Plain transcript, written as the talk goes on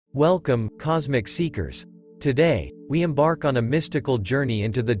Welcome, cosmic seekers. Today, we embark on a mystical journey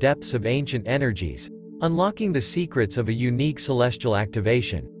into the depths of ancient energies, unlocking the secrets of a unique celestial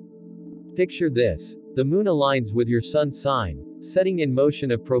activation. Picture this. The moon aligns with your sun sign, setting in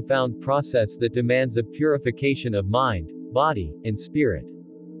motion a profound process that demands a purification of mind, body, and spirit.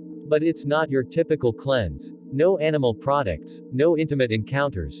 But it's not your typical cleanse. No animal products, no intimate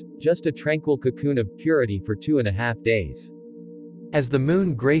encounters, just a tranquil cocoon of purity for 2.5 days. As the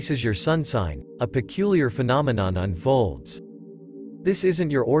moon graces your sun sign, a peculiar phenomenon unfolds. This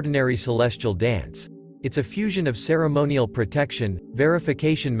isn't your ordinary celestial dance. It's a fusion of ceremonial protection,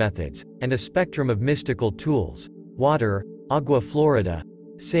 verification methods, and a spectrum of mystical tools: water, agua florida,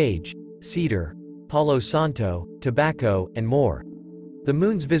 sage, cedar, palo santo, tobacco, and more. The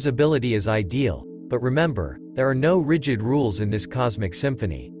moon's visibility is ideal, but remember, there are no rigid rules in this cosmic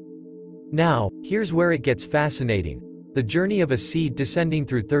symphony. Now, here's where it gets fascinating. The journey of a seed descending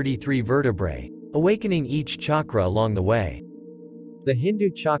through 33 vertebrae, awakening each chakra along the way. The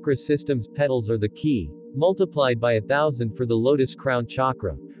Hindu chakra system's petals are the key, multiplied by 1,000 for the lotus crown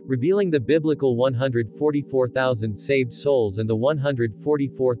chakra, revealing the biblical 144,000 saved souls and the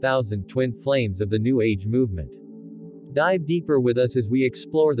 144,000 twin flames of the New Age movement. Dive deeper with us as we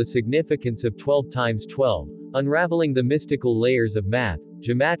explore the significance of 12 times 12, unraveling the mystical layers of math,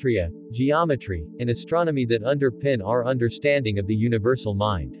 gematria, geometry, and astronomy that underpin our understanding of the universal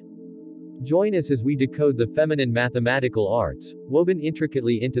mind. Join us as we decode the feminine mathematical arts, woven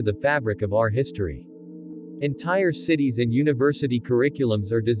intricately into the fabric of our history. Entire cities and university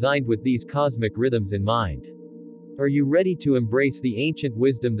curriculums are designed with these cosmic rhythms in mind. Are you ready to embrace the ancient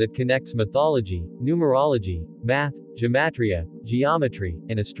wisdom that connects mythology, numerology, math, gematria, geometry,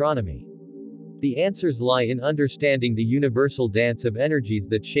 and astronomy? The answers lie in understanding the universal dance of energies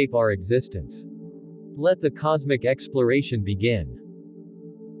that shape our existence. Let the cosmic exploration begin.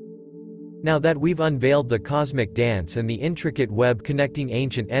 Now that we've unveiled the cosmic dance and the intricate web connecting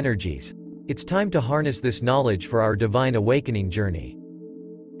ancient energies, it's time to harness this knowledge for our divine awakening journey.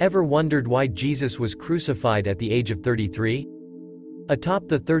 Ever wondered why Jesus was crucified at the age of 33? Atop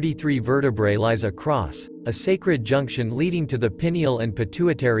the 33 vertebrae lies a cross, a sacred junction leading to the pineal and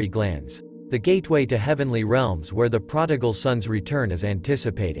pituitary glands, the gateway to heavenly realms where the prodigal son's return is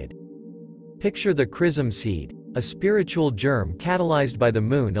anticipated. Picture the chrism seed, a spiritual germ catalyzed by the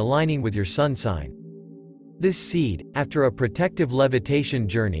moon aligning with your sun sign. This seed, after a protective levitation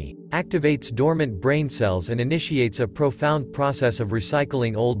journey, activates dormant brain cells and initiates a profound process of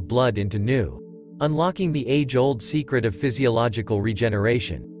recycling old blood into new, unlocking the age-old secret of physiological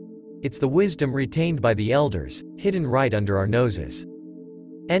regeneration. It's the wisdom retained by the elders, hidden right under our noses.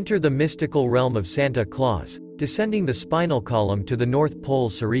 Enter the mystical realm of Santa Claus, descending the spinal column to the North Pole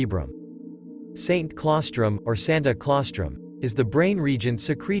cerebrum. Saint Claustrum, or Santa Claustrum, is the brain region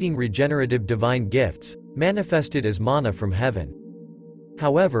secreting regenerative divine gifts, manifested as manna from heaven.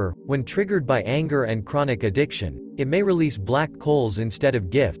 However, when triggered by anger and chronic addiction, it may release black coals instead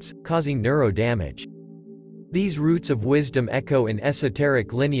of gifts, causing neurodamage. These roots of wisdom echo in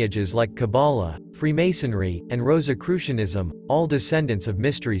esoteric lineages like Kabbalah, Freemasonry, and Rosicrucianism, all descendants of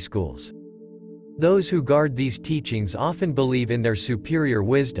mystery schools. Those who guard these teachings often believe in their superior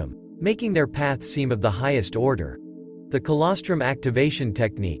wisdom, making their path seem of the highest order. The colostrum activation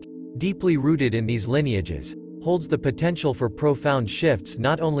technique, deeply rooted in these lineages, holds the potential for profound shifts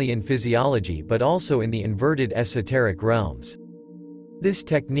not only in physiology but also in the inverted esoteric realms. This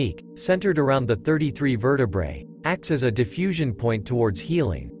technique, centered around the 33 vertebrae, acts as a diffusion point towards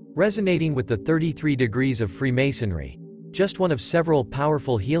healing, resonating with the 33 degrees of Freemasonry, just one of several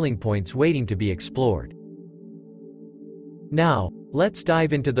powerful healing points waiting to be explored. Now, let's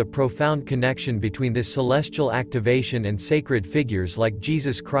dive into the profound connection between this celestial activation and sacred figures like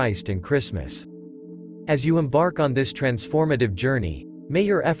Jesus Christ and Christmas. As you embark on this transformative journey, may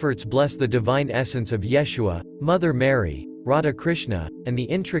your efforts bless the divine essence of Yeshua, Mother Mary, Radha Krishna, and the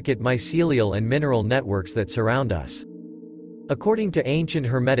intricate mycelial and mineral networks that surround us. According to ancient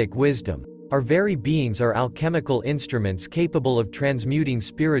Hermetic wisdom, our very beings are alchemical instruments capable of transmuting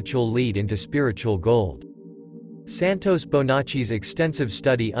spiritual lead into spiritual gold. Santos Bonacci's extensive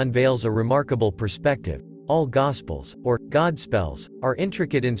study unveils a remarkable perspective. All Gospels, or God spells, are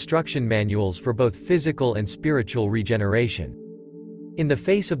intricate instruction manuals for both physical and spiritual regeneration. In the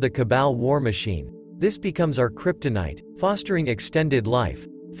face of the Cabal war machine, this becomes our kryptonite, fostering extended life,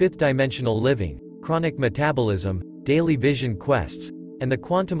 fifth-dimensional living, chronic metabolism, daily vision quests, and the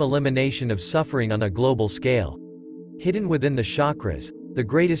quantum elimination of suffering on a global scale. Hidden within the chakras, the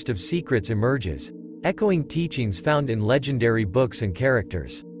greatest of secrets emerges, echoing teachings found in legendary books and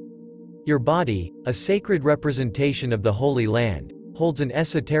characters. Your body, a sacred representation of the Holy Land, holds an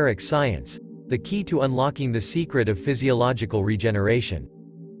esoteric science, the key to unlocking the secret of physiological regeneration.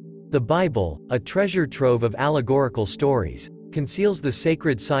 The Bible, a treasure trove of allegorical stories, conceals the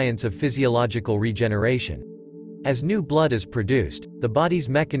sacred science of physiological regeneration. As new blood is produced, the body's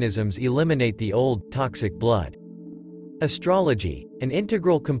mechanisms eliminate the old, toxic blood. Astrology, an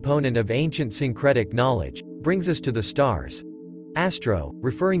integral component of ancient syncretic knowledge, brings us to the stars. Astro,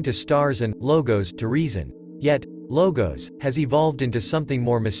 referring to stars, and logos to reason. Yet, logos has evolved into something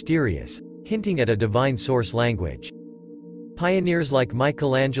more mysterious, hinting at a divine source language. Pioneers like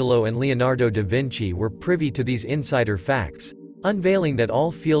Michelangelo and Leonardo da Vinci were privy to these insider facts, unveiling that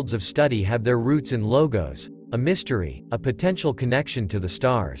all fields of study have their roots in logos, a mystery, a potential connection to the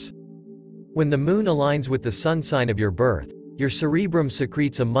stars. When the moon aligns with the sun sign of your birth, your cerebrum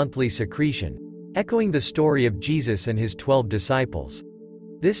secretes a monthly secretion, echoing the story of Jesus and his 12 disciples.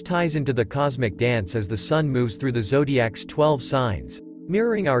 This ties into the cosmic dance as the sun moves through the zodiac's 12 signs,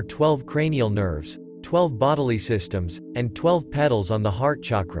 mirroring our 12 cranial nerves, 12 bodily systems, and 12 petals on the heart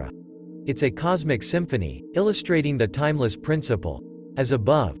chakra. It's a cosmic symphony, illustrating the timeless principle, as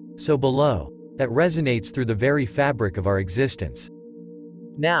above, so below, that resonates through the very fabric of our existence.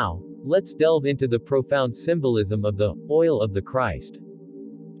 Now, let's delve into the profound symbolism of the oil of the Christ.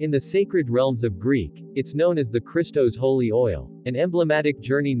 In the sacred realms of Greek, it's known as the Christos holy oil, an emblematic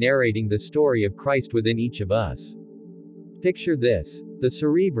journey narrating the story of Christ within each of us. Picture this. The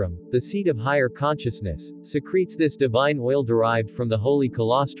cerebrum, the seat of higher consciousness, secretes this divine oil derived from the holy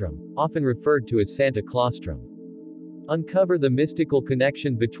colostrum, often referred to as Santa Claustrum. Uncover the mystical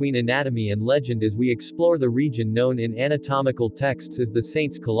connection between anatomy and legend as we explore the region known in anatomical texts as the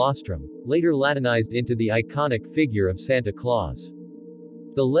Saint's Colostrum, later Latinized into the iconic figure of Santa Claus.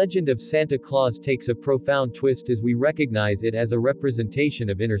 The legend of Santa Claus takes a profound twist as we recognize it as a representation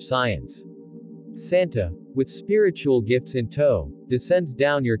of inner science. Santa, with spiritual gifts in tow, descends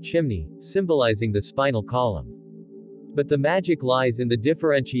down your chimney, symbolizing the spinal column. But the magic lies in the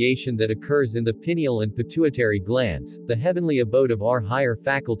differentiation that occurs in the pineal and pituitary glands, the heavenly abode of our higher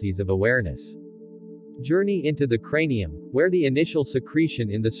faculties of awareness. Journey into the cranium, where the initial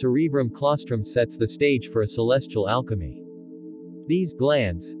secretion in the cerebrum claustrum sets the stage for a celestial alchemy. These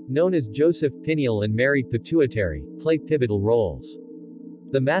glands, known as Joseph pineal and Mary pituitary, play pivotal roles.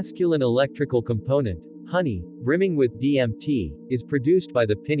 The masculine electrical component, honey, brimming with DMT, is produced by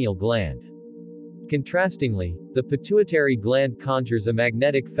the pineal gland. Contrastingly, the pituitary gland conjures a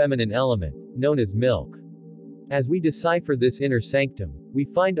magnetic feminine element, known as milk. As we decipher this inner sanctum, we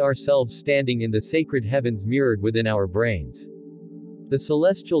find ourselves standing in the sacred heavens mirrored within our brains. The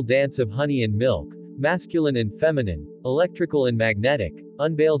celestial dance of honey and milk, masculine and feminine, electrical and magnetic,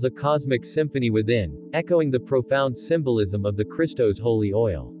 unveils a cosmic symphony within, echoing the profound symbolism of the Christos holy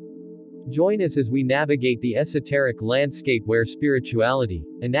oil. Join us as we navigate the esoteric landscape where spirituality,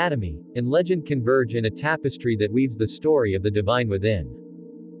 anatomy, and legend converge in a tapestry that weaves the story of the divine within.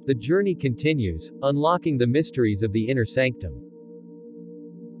 The journey continues, unlocking the mysteries of the inner sanctum.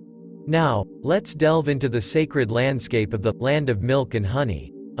 Now, let's delve into the sacred landscape of the land of milk and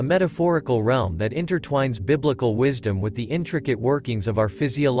honey, a metaphorical realm that intertwines biblical wisdom with the intricate workings of our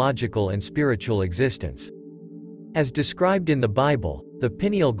physiological and spiritual existence. As described in the Bible, the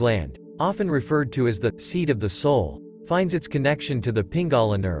pineal gland, often referred to as the seat of the soul, finds its connection to the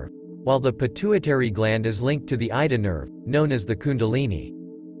pingala nerve, while the pituitary gland is linked to the ida nerve, known as the kundalini.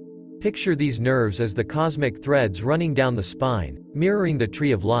 Picture these nerves as the cosmic threads running down the spine, mirroring the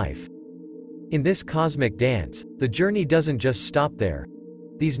tree of life. In this cosmic dance, the journey doesn't just stop there.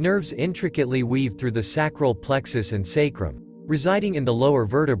 These nerves intricately weave through the sacral plexus and sacrum, residing in the lower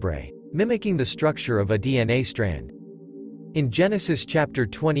vertebrae, mimicking the structure of a DNA strand. In Genesis chapter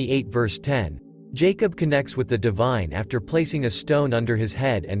 28 verse 10, Jacob connects with the divine after placing a stone under his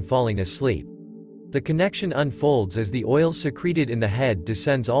head and falling asleep. The connection unfolds as the oil secreted in the head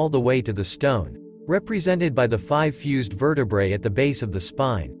descends all the way to the stone, represented by the 5 fused vertebrae at the base of the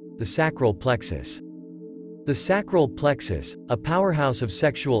spine, the sacral plexus. The sacral plexus, a powerhouse of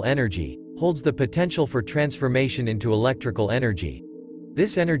sexual energy, holds the potential for transformation into electrical energy.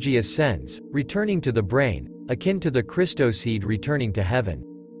 This energy ascends, returning to the brain, akin to the Christoseed returning to heaven.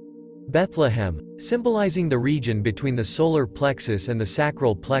 Bethlehem, symbolizing the region between the solar plexus and the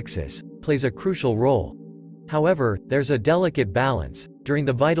sacral plexus, plays a crucial role. However, there's a delicate balance. During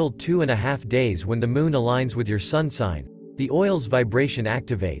the vital 2.5 days when the moon aligns with your sun sign, the oil's vibration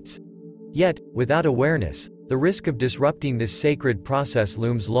activates. Yet, without awareness, the risk of disrupting this sacred process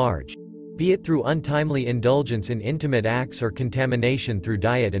looms large, be it through untimely indulgence in intimate acts or contamination through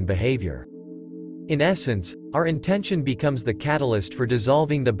diet and behavior. In essence, our intention becomes the catalyst for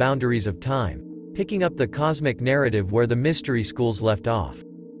dissolving the boundaries of time, picking up the cosmic narrative where the mystery schools left off.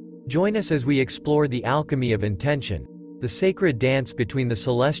 Join us as we explore the alchemy of intention, the sacred dance between the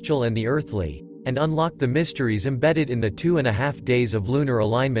celestial and the earthly, and unlock the mysteries embedded in the 2.5 days of lunar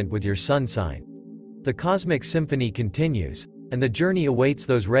alignment with your sun sign. The cosmic symphony continues, and the journey awaits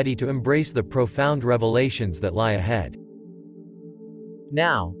those ready to embrace the profound revelations that lie ahead.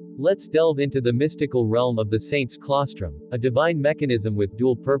 Now, let's delve into the mystical realm of the Saint's Claustrum, a divine mechanism with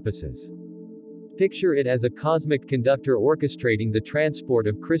dual purposes. Picture it as a cosmic conductor orchestrating the transport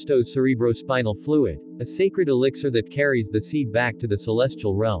of Christo's cerebrospinal fluid, a sacred elixir that carries the seed back to the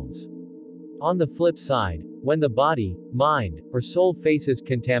celestial realms. On the flip side, when the body, mind, or soul faces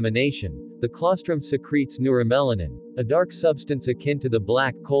contamination, the claustrum secretes neuromelanin, a dark substance akin to the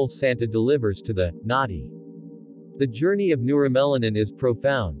black coal Santa delivers to the naughty. The journey of neuromelanin is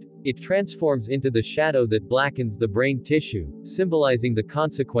profound. It transforms into the shadow that blackens the brain tissue, symbolizing the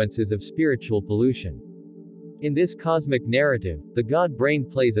consequences of spiritual pollution. In this cosmic narrative, the God brain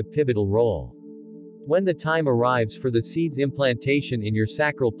plays a pivotal role. When the time arrives for the seed's implantation in your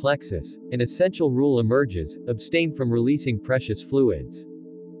sacral plexus, an essential rule emerges: abstain from releasing precious fluids.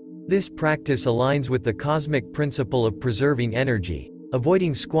 This practice aligns with the cosmic principle of preserving energy,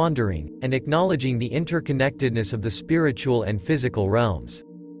 avoiding squandering, and acknowledging the interconnectedness of the spiritual and physical realms.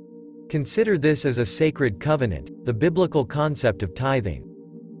 Consider this as a sacred covenant, the biblical concept of tithing.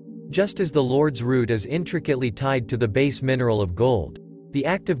 Just as the Lord's root is intricately tied to the base mineral of gold, the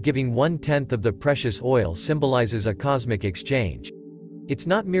act of giving 1/10 of the precious oil symbolizes a cosmic exchange. It's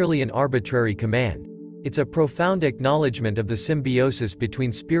not merely an arbitrary command. It's a profound acknowledgement of the symbiosis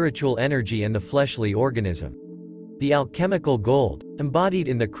between spiritual energy and the fleshly organism. The alchemical gold, embodied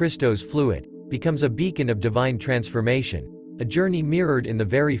in the Christos fluid, becomes a beacon of divine transformation, a journey mirrored in the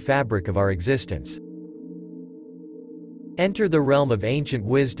very fabric of our existence. Enter the realm of ancient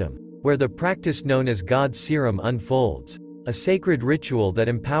wisdom, where the practice known as God's serum unfolds, a sacred ritual that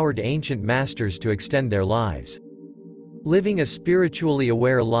empowered ancient masters to extend their lives. Living a spiritually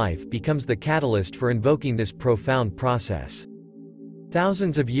aware life becomes the catalyst for invoking this profound process.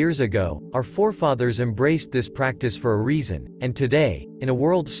 Thousands of years ago, our forefathers embraced this practice for a reason, and today, in a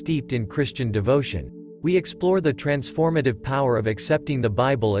world steeped in Christian devotion, we explore the transformative power of accepting the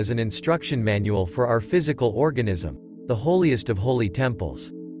Bible as an instruction manual for our physical organism, the holiest of holy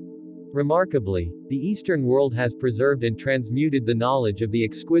temples. Remarkably, the Eastern world has preserved and transmuted the knowledge of the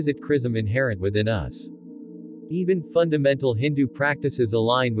exquisite chrism inherent within us. Even fundamental Hindu practices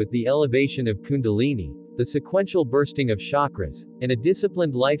align with the elevation of Kundalini, the sequential bursting of chakras, and a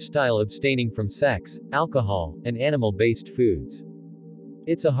disciplined lifestyle abstaining from sex, alcohol, and animal-based foods.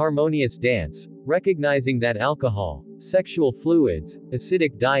 It's a harmonious dance, recognizing that alcohol, sexual fluids,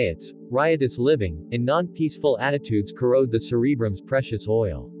 acidic diets, riotous living, and non-peaceful attitudes corrode the cerebrum's precious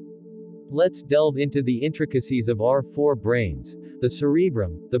oil. Let's delve into the intricacies of our four brains: the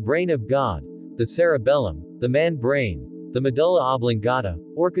cerebrum, the brain of God; the cerebellum, the man brain; the medulla oblongata,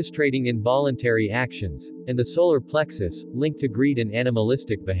 orchestrating involuntary actions; and the solar plexus, linked to greed and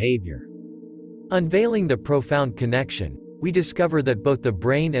animalistic behavior. Unveiling the profound connection, we discover that both the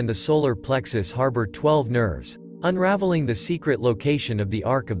brain and the solar plexus harbor 12 nerves, unraveling the secret location of the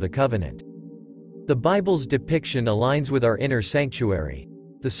Ark of the Covenant. The Bible's depiction aligns with our inner sanctuary,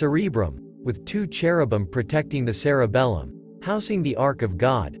 the cerebrum, with 2 cherubim protecting the cerebellum, housing the Ark of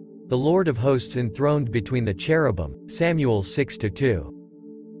God, the Lord of hosts enthroned between the cherubim, Samuel 6:2.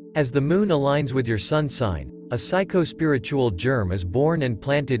 As the moon aligns with your sun sign, a psycho-spiritual germ is born and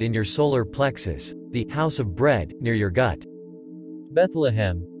planted in your solar plexus, the house of bread, near your gut.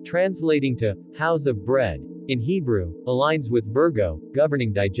 Bethlehem, translating to house of bread, in Hebrew, aligns with Virgo,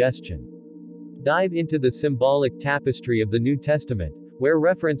 governing digestion. Dive into the symbolic tapestry of the New Testament, where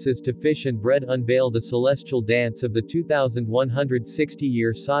references to fish and bread unveil the celestial dance of the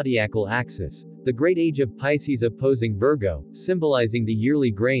 2160-year zodiacal axis, the great age of Pisces opposing Virgo, symbolizing the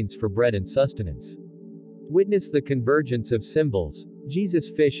yearly grains for bread and sustenance. Witness the convergence of symbols: Jesus'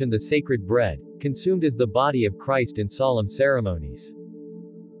 fish and the sacred bread, consumed as the body of Christ in solemn ceremonies.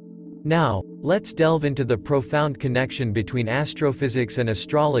 Now, let's delve into the profound connection between astrophysics and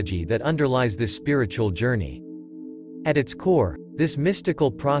astrology that underlies this spiritual journey. At its core, this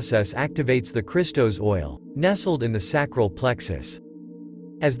mystical process activates the Christos oil, nestled in the sacral plexus.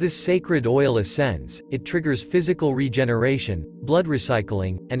 As this sacred oil ascends, it triggers physical regeneration, blood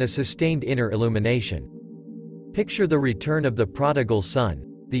recycling, and a sustained inner illumination. Picture the return of the prodigal son.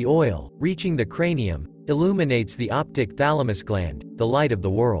 The oil, reaching the cranium, illuminates the optic thalamus gland, the light of the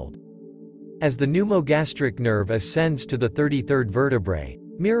world. As the pneumogastric nerve ascends to the 33rd vertebrae,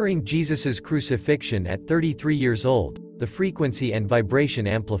 mirroring Jesus's crucifixion at 33 years old, the frequency and vibration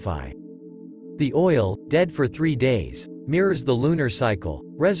amplify. The oil, dead for 3 days, mirrors the lunar cycle,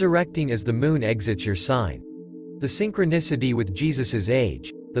 resurrecting as the moon exits your sign. The synchronicity with Jesus's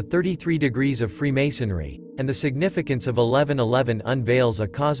age, the 33 degrees of Freemasonry, and the significance of 1111 unveils a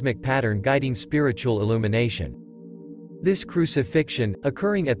cosmic pattern guiding spiritual illumination. This crucifixion,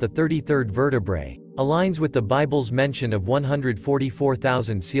 occurring at the 33rd vertebrae, aligns with the Bible's mention of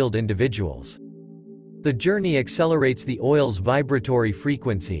 144,000 sealed individuals. The journey accelerates the oil's vibratory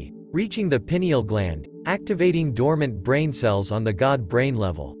frequency, reaching the pineal gland, activating dormant brain cells on the God brain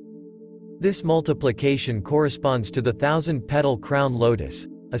level. This multiplication corresponds to the 1,000-petal crown lotus,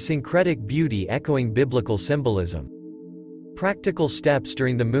 a syncretic beauty echoing biblical symbolism. Practical steps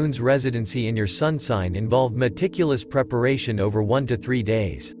during the moon's residency in your sun sign involve meticulous preparation over 1 to 3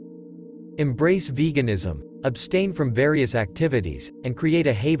 days. Embrace veganism, abstain from various activities, and create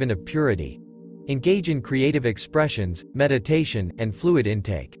a haven of purity. Engage in creative expressions, meditation, and fluid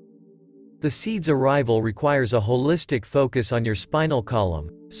intake. The seed's arrival requires a holistic focus on your spinal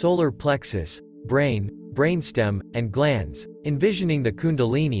column, solar plexus, brain, brainstem, and glands, envisioning the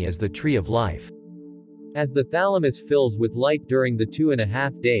Kundalini as the tree of life. As the thalamus fills with light during the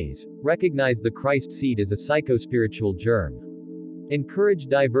 2.5 days, recognize the Christ seed as a psychospiritual germ. Encourage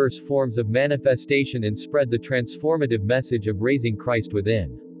diverse forms of manifestation and spread the transformative message of raising Christ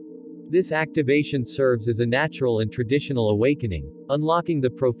within. This activation serves as a natural and traditional awakening, unlocking the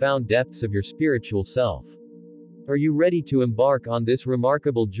profound depths of your spiritual self. Are you ready to embark on this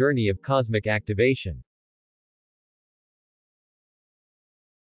remarkable journey of cosmic activation?